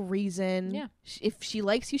for no reason. Yeah. If she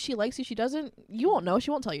likes you, she likes you. She doesn't, you won't know. She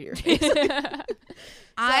won't tell you your face.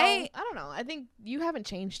 I I don't know. I think you haven't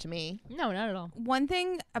changed to me. No, not at all. one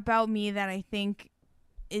thing about me that I think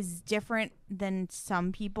is different than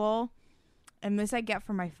some people, and this I get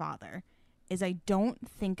from my father, is I don't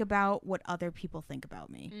think about what other people think about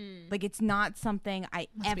me. Mm. Like it's not something I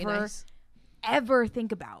Must be ever nice. ever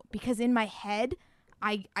think about, because in my head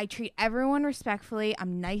I treat everyone respectfully.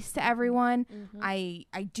 I'm nice to everyone. I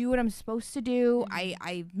do what I'm supposed to do.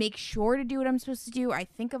 I make sure to do what I'm supposed to do. I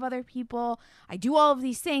think of other people. I do all of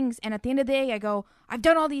these things, and at the end of the day, I go, I've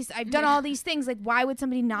done all these things. Like, why would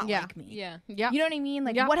somebody not like me? Yeah. You know what I mean?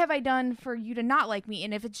 Like, what have I done for you to not like me?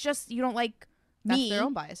 And if it's just you don't like me, that's their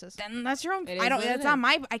own biases. then that's your own. It I don't. is what That's it not is.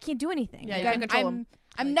 my. I can't do anything. Yeah, Like, you can't control 'em.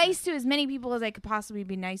 I'm nice to as many people as I could possibly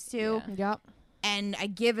be nice to. Yeah. Yep. And I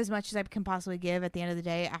give as much as I can possibly give. At the end of the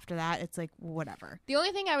day, after that, it's like whatever. The only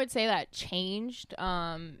thing I would say that changed,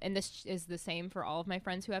 and this is the same for all of my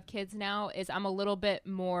friends who have kids now, is I'm a little bit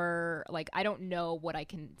more like, I don't know what I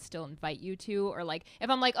can still invite you to, or like if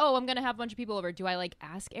I'm like, oh, I'm gonna have a bunch of people over, do I like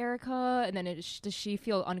ask Erica, and then does she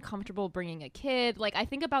feel uncomfortable bringing a kid? Like, I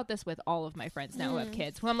think about this with all of my friends now who have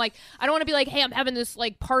kids, who I'm like, I don't want to be like, hey, I'm having this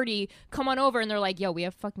like party, come on over, and they're like, yo, we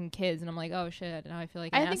have fucking kids, and I'm like, oh shit, now I feel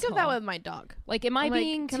like an I think of that asshole. with my dog. Like, am I I'm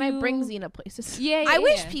being like, can I bring too- Xena places? Yeah, I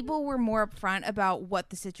wish yeah. people were more upfront about what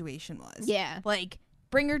the situation was. Yeah. Like,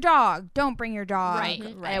 bring your dog. Don't bring your dog. Right,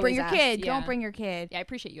 Mhm. right. I Bring your always kid. ask, Don't yeah. bring your kid. Yeah, I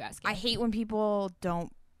appreciate you asking. I hate when people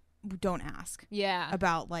don't ask Yeah.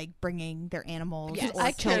 about like bringing their animals Yes. or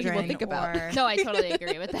I care what children. people think about. or, No, I totally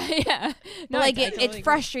agree with that. Yeah. No, like I it totally agree.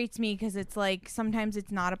 frustrates me because it's like sometimes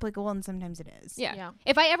it's not applicable and sometimes it is. Yeah. Yeah.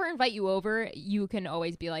 If I ever invite you over, you can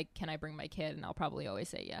always be like, can I bring my kid? And I'll probably always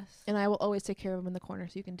say yes. And I will always take care of him in the corner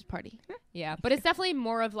so you can party. Yeah. But it's definitely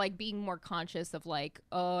more of like being more conscious of like,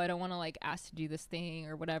 oh, I don't want to like ask to do this thing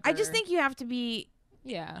or whatever. I just think you have to be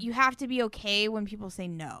okay when people say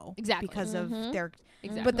no. Exactly. Because of their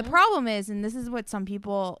Exactly. But the problem is, and this is what some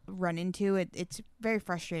people run into, it's very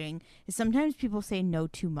frustrating, is sometimes people say no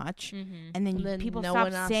too much, Mhm. and then, And then people no stop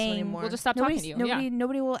one asks saying, anymore. We'll just stop talking to you.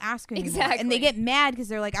 nobody will ask you anymore. Exactly. And they get mad because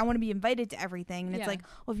they're like, I want to be invited to everything. And it's Yeah. like,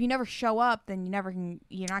 well, if you never show up, then you're not going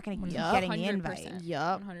to keep Yup. getting the invite. 100%.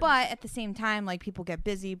 Yup. 100%. But at the same time, like, people get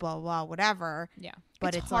busy, blah, blah, blah, whatever. Yeah.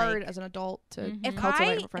 But it's it's hard like, as an adult to Mhm. if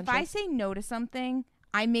cultivate a I friendship. say no to something,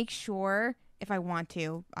 I make sure, if I want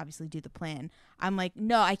to, obviously do the plan, I'm like,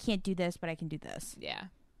 no, I can't do this, but I can do this. Yeah.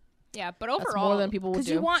 Yeah. But That's overall, more than people would Because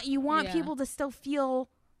do. you want Yeah. people to still feel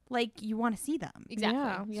like you want to see them. Exactly.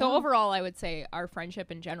 Yeah, So yeah. overall, I would say our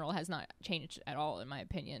friendship in general has not changed at all, in my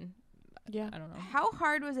opinion. Yeah. I don't know. How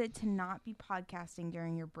hard was it to not be podcasting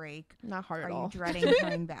during your break? Not hard Are at you all. dreading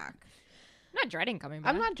coming back? I'm not dreading coming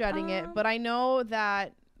back. I'm not dreading it, but I know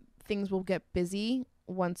that things will get busy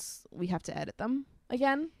once we have to edit them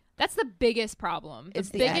again. That's the biggest problem. It's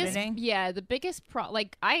the biggest, editing? Yeah, the biggest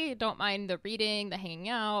like, I don't mind the reading, the hanging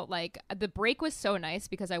out. Like, the break was so nice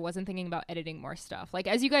because I wasn't thinking about editing more stuff. Like,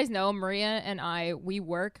 as you guys know, Maria and I, we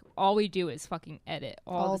work, all we do is fucking edit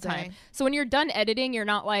all the time. day. So when you're done editing, you're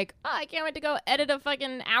not like, oh, I can't wait to go edit a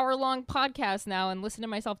fucking hour-long podcast now and listen to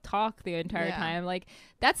myself talk the entire Yeah. time. Like,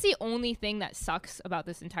 that's the only thing that sucks about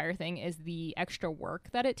this entire thing, is the extra work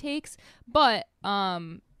that it takes. But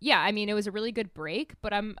yeah, I mean, it was a really good break,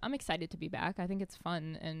 but I'm excited to be back. I think it's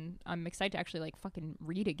fun, and I'm excited to actually like fucking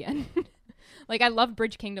read again. Like, I love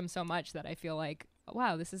Bridge Kingdom so much that I feel like,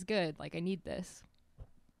 wow, this is good. Like, I need this.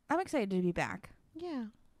 I'm excited to be back. Yeah.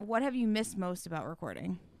 What have you missed most about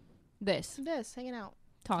recording? This This, hanging out.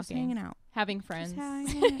 Just talking, hanging out. having friends.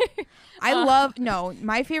 Just hanging out. I love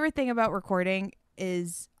my favorite thing about recording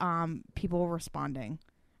is people responding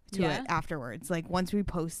to Yeah. it afterwards. Like, once we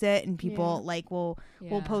post it and people Yeah. like we'll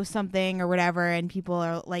Yeah. post something or whatever, and people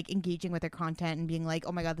are like engaging with their content and being like,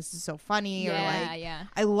 oh my god, this is so funny, or Yeah, like, yeah.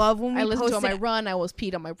 I love when we I listened post to on my it. run. I was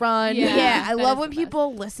peed on my run. Yeah. Yeah, I that love is when the best.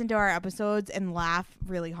 people listen to our episodes and laugh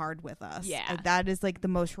really hard with us. Yeah. Like, that is like the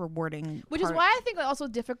most rewarding. Which is part. why I think also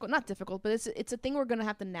not difficult, but it's a thing we're gonna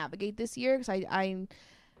have to navigate this year, because I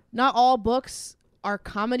not all books are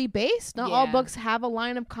comedy based. Not all Yeah. books have a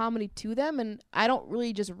line of comedy to them, and I don't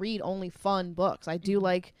really just read only fun books. I do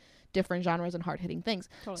like different genres and hard hitting things.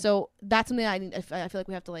 Totally. So that's something I feel like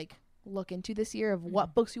we have to like look into this year of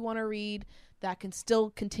what books we want to read that can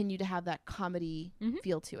still continue to have that comedy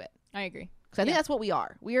feel to it. I agree. Because I think that's what we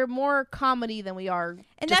are. We are more comedy than we are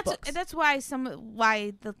And just that's books. that's why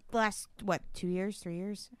the last 2 years, 3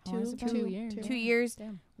 years, How long has it been? 2 years. 2 years.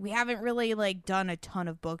 Damn. We haven't really like done a ton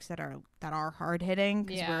of books that are hard hitting,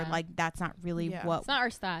 because Yeah. we're like, that's not really Yeah. what It's not our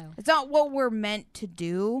style. it's not what we're meant to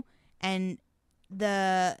do. And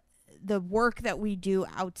the work that we do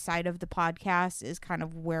outside of the podcast is kind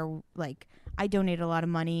of where, like, I donate a lot of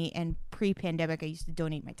money, and pre-pandemic I used to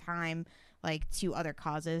donate my time like to other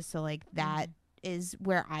causes, so like that is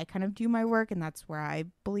where I kind of do my work, and that's where I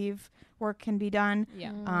believe work can be done.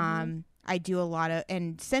 Yeah. Mm-hmm. I do a lot of,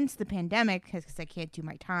 and since the pandemic, because I can't do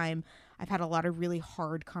my time, I've had a lot of really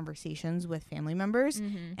hard conversations with family members,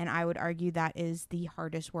 and I would argue that is the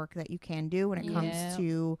hardest work that you can do when it comes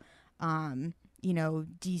to, you know,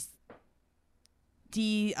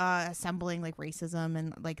 assembling like racism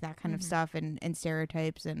and like that kind of stuff and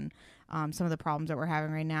stereotypes and some of the problems that we're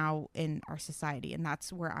having right now in our society. And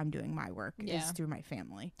that's where I'm doing my work is through my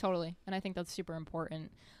family. Totally. And I think that's super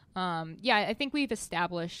important. I think we've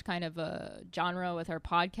established kind of a genre with our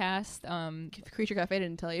podcast. Creature Cafe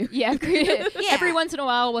didn't tell you. Yeah, every once in a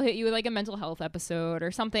while we'll hit you with like a mental health episode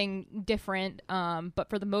or something different. But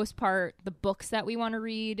for the most part, the books that we want to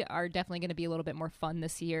read are definitely going to be a little bit more fun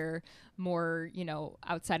this year. More, you know,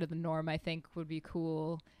 outside of the norm, I think would be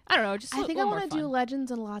cool. I don't know. Just I think I want to do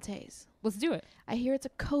Legends and Lattes. Let's do it. I hear it's a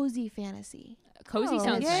cozy fantasy. Cozy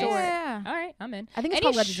sounds short. Yeah. All right, I'm in. I think it's Any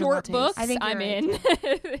called Legends short and Lattes. books, I think I'm you're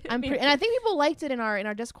in. And I think people liked it in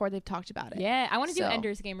our Discord. They've talked about it. Yeah, I want to do So-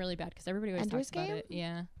 Ender's Game really bad because everybody always Ender's talks about Game? it.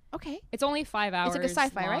 Yeah, Okay. it's only 5 hours. It's like a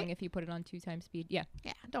sci-fi, long right? if you put it on 2 times speed. Yeah,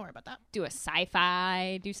 Yeah. Don't worry about that. do a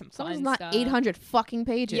sci-fi, do some So fun it's not stuff. 800 fucking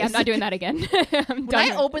pages. Yeah, I'm not doing that again. I'm When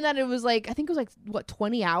done. I opened that, it was like I think it was like what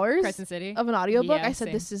 20 hours Crescent City. of an audiobook. Yeah, I said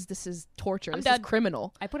same. this is torture. I'm This done. is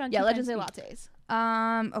criminal. I put on Yeah, 2 Legends and times speed. Lattes.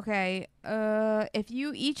 Okay. If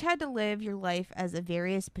you each had to live your life as a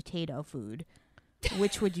various potato food,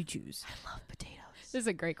 which would you choose? I love potatoes. This is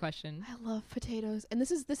a great question. I love potatoes, and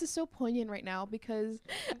this is so poignant right now because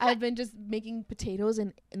I've been just making potatoes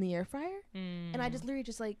in the air fryer, and I just literally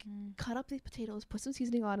just like cut up these potatoes, put some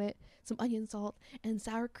seasoning on it, some onion salt, and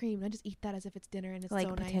sour cream, and I just eat that as if it's dinner, and it's Like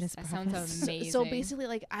so potato nice. That sounds Sparkles. amazing. So basically,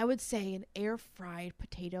 like I would say an air fried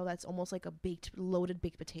potato that's almost like a loaded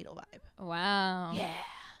baked potato vibe. Wow. Yeah,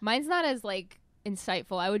 Mine's not as like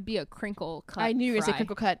insightful. I would be a crinkle cut. I knew you were gonna say fry.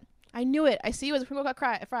 crinkle cut. I knew it. I see you as a crinkle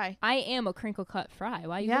cut fry. I am a crinkle cut fry.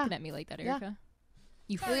 Why are you Yeah. looking at me like that, Yeah. Erica?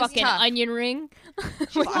 You That was fucking tough. onion ring.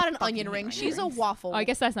 She's not an fucking onion ring. onion She's a rings. waffle. Oh, I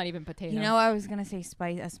guess that's not even potato. You know, I was gonna say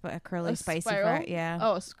a curly A spicy spiral? fry. Yeah.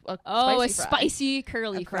 Oh, a spicy fry. spicy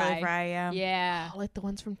curly a curly fry. fry. Yeah. Yeah, I like the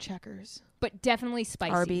ones from Checkers. but definitely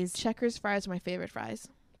spicy. Arby's. Checkers fries are my favorite fries,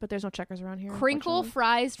 but there's no Checkers around here. Crinkle unfortunately.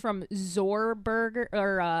 fries from Zor Burger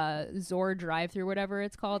or Zor Drive Through, whatever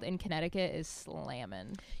it's called in Connecticut, is slamming.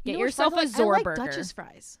 You Get know which yourself fries a I Zor like burger. Duchess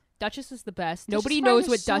fries. Duchess is the best. Duchess Nobody fries knows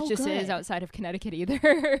are what so Duchess is good. outside of Connecticut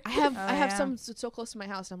either. I have Oh, yeah. some so close to my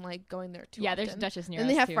house. I'm like going there too. Yeah, there's often. Duchess near And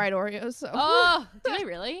us they have too. fried Oreos. So Oh, do they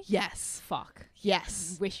really? yes, Fuck.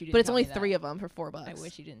 yes. Wish you didn't. But it's tell only me that. 3 of them for $4. I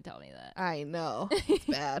wish you didn't tell me that. I know. It's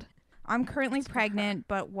bad. I'm currently pregnant,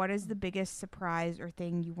 but what is the biggest surprise or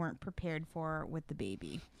thing you weren't prepared for with the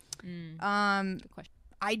baby? Good question.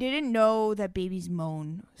 I didn't know that babies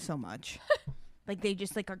moan so much. Like they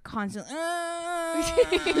just like are constantly.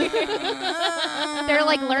 They're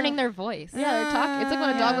like learning their voice. Yeah, they're talking. It's like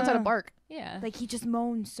when a dog learns how to bark. Yeah. Like he just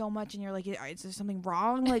moans so much, and you're like, "Is there something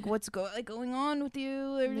wrong? Like what's going on with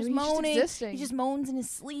you?" They're just Maybe he's just moaning. existing. He just moans in his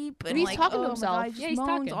sleep, and He's like, talking to oh my himself. God, he just Yeah, he's moans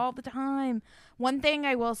talking. all the time. One thing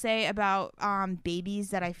I will say about babies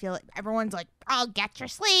that I feel like everyone's like, "Oh, get your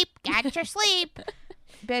sleep, get your sleep."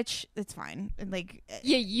 Bitch, it's fine. And like,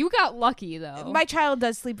 Yeah, you got lucky though. my child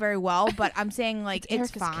does sleep very well, but I'm saying like it's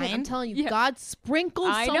Erica's kid. fine. I'm telling you, Yeah. God sprinkled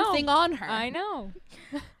I know. something on her. I know.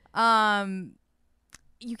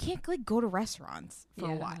 You can't like go to restaurants for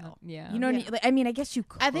Yeah, a while. Yeah. You know what I Yeah. mean? Like, I mean, I guess you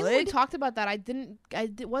could. I think when we talked about that,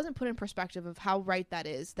 it wasn't put in perspective of how right that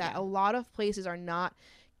is. That a lot of places are not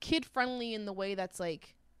kid friendly in the way that's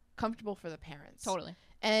like comfortable for the parents. Totally.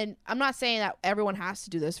 And I'm not saying that everyone has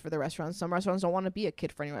to do this for the restaurants. Some restaurants don't want to be a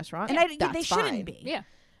kid friendly restaurant, and that's they fine. shouldn't be. Yeah.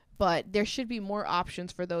 But there should be more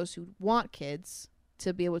options for those who want kids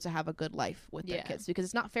to be able to have a good life with their Yeah. kids, because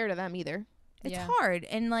it's not fair to them either. It's Yeah. hard.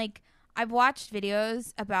 And like I've watched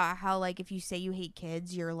videos about how like if you say you hate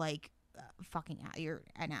kids, you're like you're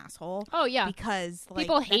an asshole. Oh yeah. Because like,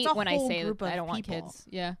 People that's hate a when I whole say group that I of don't want people. kids.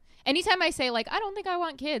 Yeah. Anytime I say like I don't think I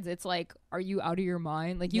want kids, it's like, are you out of your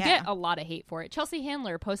mind? Like you Yeah. get a lot of hate for it. Chelsea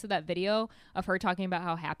Handler posted that video of her talking about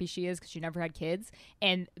how happy she is because she never had kids,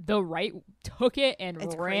 and the right took it and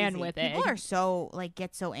It's ran crazy. with it. People are so like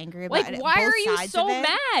get so angry about Like, it. why both are you sides so of it.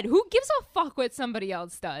 mad? Who gives a fuck what somebody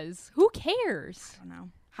else does? Who cares? I don't know.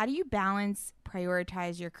 How do you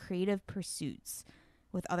prioritize your creative pursuits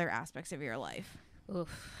with other aspects of your life?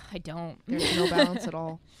 Oof, I don't. There's no balance at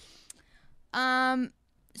all.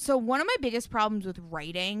 So one of my biggest problems with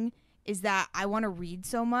writing is that I want to read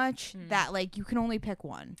so much that like you can only pick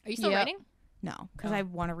one. Are you still Yep. writing? No, because Oh. I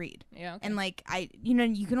want to read. Yeah. Okay. And like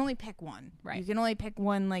you can only pick one. Right. You can only pick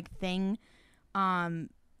one like thing. And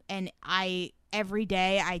every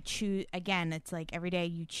day I choose, again, it's like every day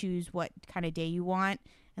you choose what kind of day you want.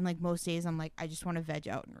 And like most days I'm like, I just want to veg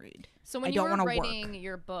out and read. So when I you don't were wanna writing work.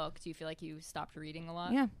 your book, do you feel like you stopped reading a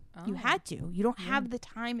lot? Yeah. Oh. You had to. You don't have the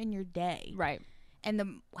time in your day. Right.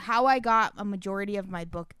 And how I got a majority of my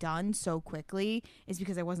book done so quickly is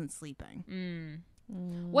because I wasn't sleeping.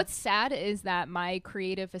 What's sad is that my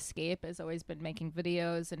creative escape has always been making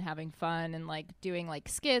videos and having fun and like doing like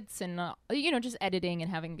skits and just editing and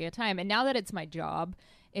having a good time. And now that it's my job,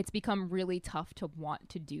 it's become really tough to want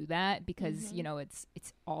to do that because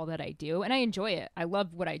it's all that I do and I enjoy it. I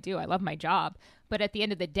love what I do. I love my job. But at the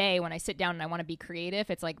end of the day, when I sit down and I want to be creative,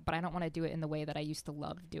 it's like, but I don't want to do it in the way that I used to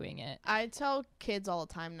love doing it. I tell kids all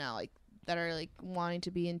the time now, like, that are like wanting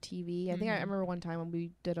to be in TV. I think I remember one time when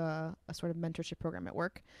we did a sort of mentorship program at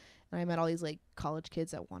work, and I met all these like college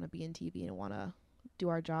kids that want to be in TV and want to do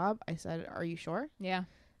our job. I said, "Are you sure?" Yeah.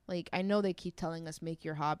 Like, I know they keep telling us make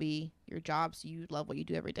your hobby your job so you love what you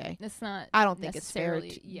do every day. It's not. I don't think it's fair.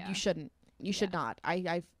 necessarily- yeah. You shouldn't. You should not.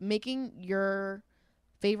 I making your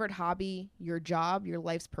favorite hobby your job, your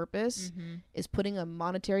life's purpose, is putting a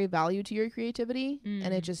monetary value to your creativity,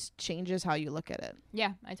 and it just changes how you look at it.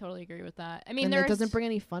 Yeah, I totally agree with that. I mean, And it doesn't bring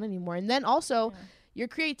any fun anymore. And then also, your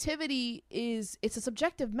creativity it's a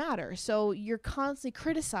subjective matter. So you're constantly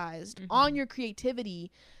criticized on your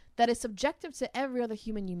creativity that is subjective to every other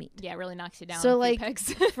human you meet. Yeah, it really knocks you down. So a few like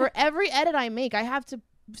pegs. for every edit I make, I have to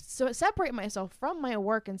separate myself from my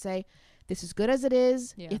work and say, this is good as it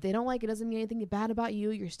is. Yeah. If they don't like it, doesn't mean anything bad about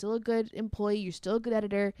you. You're still a good employee. You're still a good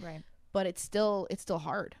editor. Right. But it's still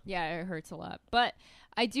hard. Yeah, it hurts a lot. But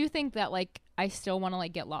I do think that like I still want to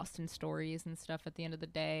like get lost in stories and stuff at the end of the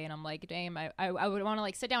day. And I'm like, damn, I would want to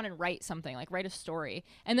like sit down and write something, like write a story.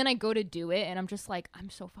 And then I go to do it and I'm just like, I'm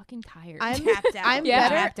so fucking tired. I'm Tapped out. I'm Yeah.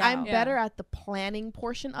 better. Tapped out. I'm better at the planning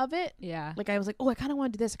portion of it. yeah. Like I was like, oh, I kind of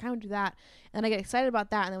want to do this. I kind of want to do that. And I get excited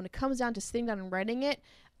about that. And then when it comes down to sitting down and writing it,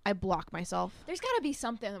 I block myself. There's got to be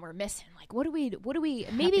something that we're missing. Like, what do we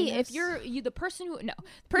maybe if Happiness? you're the person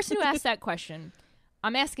who asked that question,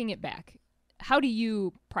 I'm asking it back. How do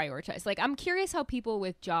you prioritize? Like, I'm curious how people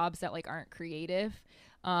with jobs that like aren't creative,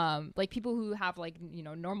 like people who have like,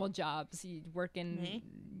 normal jobs, you work in, Me?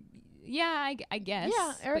 yeah, I guess.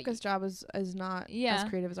 Yeah, But Erica's job is not Yeah. as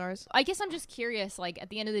creative as ours. I guess I'm just curious, like, at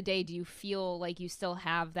the end of the day, do you feel like you still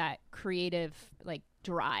have that creative, like,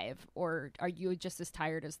 drive, or are you just as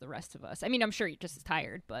tired as the rest of us? I mean, I'm sure you're just as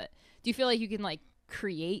tired, but do you feel like you can, like,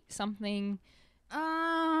 create something?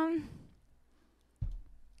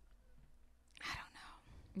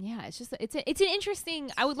 Yeah, it's just it's an interesting.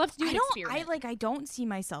 I would love to do an experiment. I don't see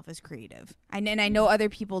myself as creative. And I know other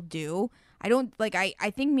people do. I don't like I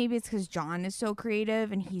think maybe it's cuz John is so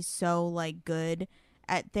creative and he's so like good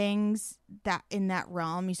at things that in that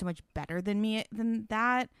realm. He's so much better than me than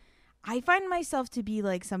that. I find myself to be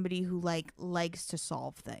like somebody who like likes to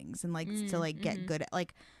solve things and likes to like get good at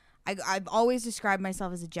like I've always described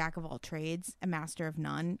myself as a jack of all trades, a master of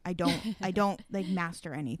none. I don't like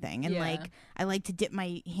master anything. And like I like to dip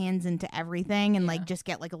my hands into everything and like just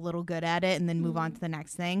get like a little good at it and then move on to the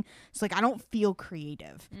next thing. So like I don't feel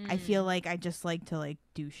creative. I feel like I just like to like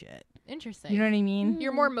do shit. Interesting. You know what I mean?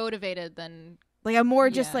 You're more motivated than Like I'm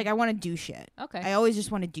more just Yeah. like I want to do shit. okay. I always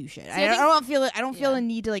just want to do shit. I I think- don't feel it. I don't feel Yeah. the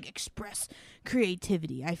need to like express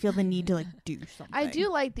creativity. I feel the need to like do something. I do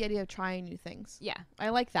like the idea of trying new things. yeah. I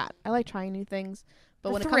like that. I like trying new things. But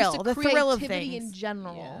The when thrill- it comes the to thrill of creativity in things.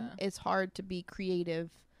 general, Yeah. it's hard to be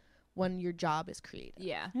creative when your job is creative.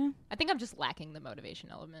 Yeah. Yeah. I think I'm just lacking the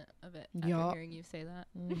motivation element of it after Yeah. hearing you say that.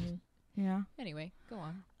 Yeah. Anyway, go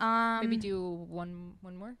on. Maybe Do do one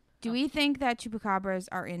more. we think that chupacabras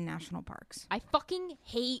are in national parks? I fucking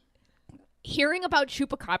hate hearing about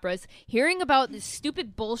chupacabras, hearing about this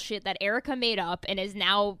stupid bullshit that Erica made up and is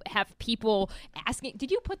now have people asking. Did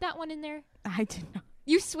you put that one in there? I did not.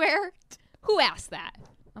 You swear? Who asked that?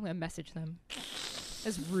 I'm going to message them.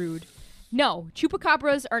 That's rude. No,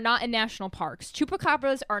 chupacabras are not in national parks.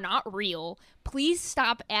 Chupacabras are not real. Please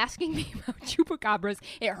stop asking me about chupacabras.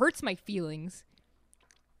 It hurts my feelings.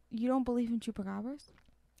 You don't believe in chupacabras?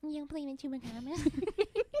 You don't believe in chupacabras?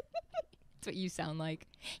 That's what you sound like.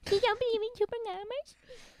 You don't believe in chupacabras?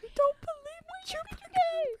 You don't believe in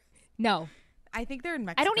chupacabras? No, I think they're in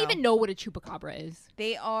Mexico. I don't even know what a chupacabra is.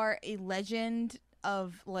 They are a legend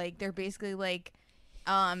of like they're basically like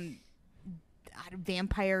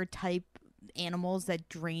vampire type animals that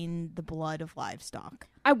drain the blood of livestock.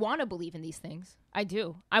 I want to believe in these things. I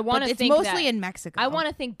do. I want But to it's think mostly that, in Mexico. I want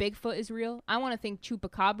to think Bigfoot is real. I want to think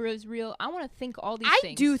chupacabra is real. I want to think all these I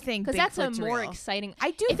things. do think because that's a Bigfoot's more real. exciting.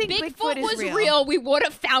 I do if think Bigfoot is was real. we would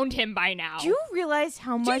have found him by now. Do you realize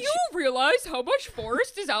how Do much? you realize how much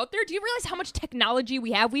forest is out there? Do you realize how much technology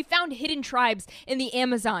we have? We found hidden tribes in the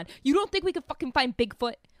Amazon. You don't think we could fucking find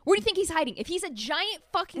Bigfoot? Where do you think he's hiding? If he's a giant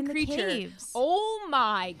fucking In the creature, caves. oh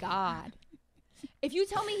my god! If you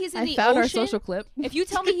tell me he's in I the found our ocean, social clip. if you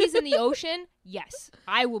tell me he's in the ocean, yes,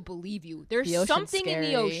 I will believe you. There's The ocean's something in the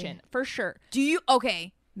scary. ocean for sure. Do you?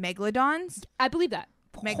 Okay. Megalodons? I believe that.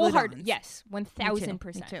 Megalodons. Wholehearted, yes, Me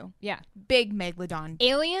 1000%. too. Yeah. Big megalodon.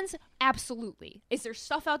 Aliens, absolutely. Is there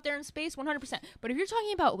stuff out there in space? 100%. But if you're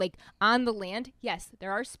talking about like on the land, yes,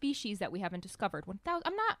 there are species that we haven't discovered. 1000.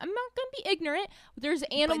 I'm not going to be ignorant. There's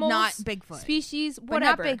animals, not Bigfoot. species, But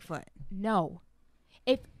whatever. not Bigfoot. No.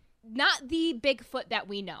 If not the Bigfoot that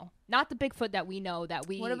we know. Not the Bigfoot that we know that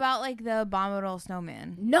we What about like the abominable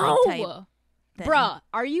snowman? No. Like, type thing? Bruh,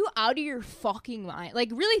 are you out of your fucking mind? Like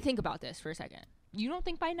really think about this for a second. You don't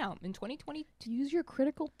think by now in 2020 Use your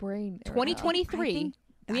critical brain. Erica. 2023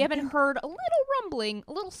 we haven't heard a little rumbling,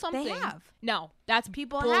 a little something. They have. No, that's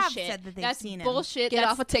People bullshit. have said that they've that's seen him. bullshit. Get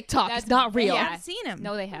That's off of TikTok. that's- It's not real. I Yeah. haven't seen him.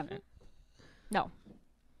 No, they haven't. No.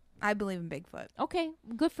 I believe in Bigfoot. Okay,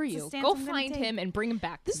 good for It's a you. stance Go I'm gonna find take. him and bring him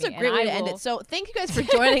back. This to is me, a great and way I to end will- it. So thank you guys for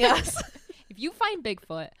joining us. If you find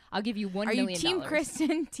Bigfoot, I'll give you $1 Are million. you Team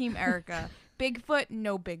Kristen, Team Erica? Bigfoot,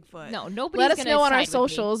 no Bigfoot. No, nobody's Let us gonna know on our side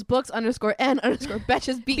with me. socials.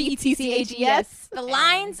 Books_N_Betches. BETCHES. The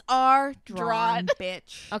lines are Drawn. drawn,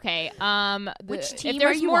 bitch. Okay. Which if team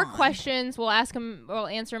there's are you more on? questions, we'll ask them. We'll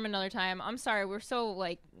answer them another time. I'm sorry. We're so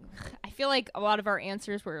like, I feel like a lot of our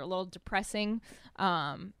answers were a little depressing.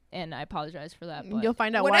 And I apologize for that. But You'll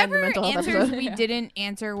find out why in the Whatever mental health answers episode. we Yeah. didn't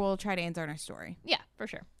answer, we'll try to answer in our story. yeah, for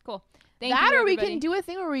sure. Cool. Thank That you, or we everybody. can do a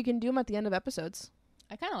thing where we can do them at the end of episodes.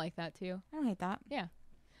 I kind of like that too. I don't hate that.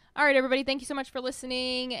 All right, everybody. Thank you so much for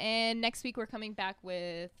listening. And next week we're coming back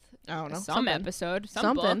with I don't know. some something. episode, some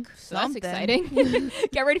Something. book. So that's Something. exciting.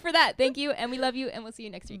 Get ready for that. Thank you, and we love you, and we'll see you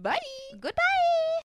next week. Bye. Goodbye.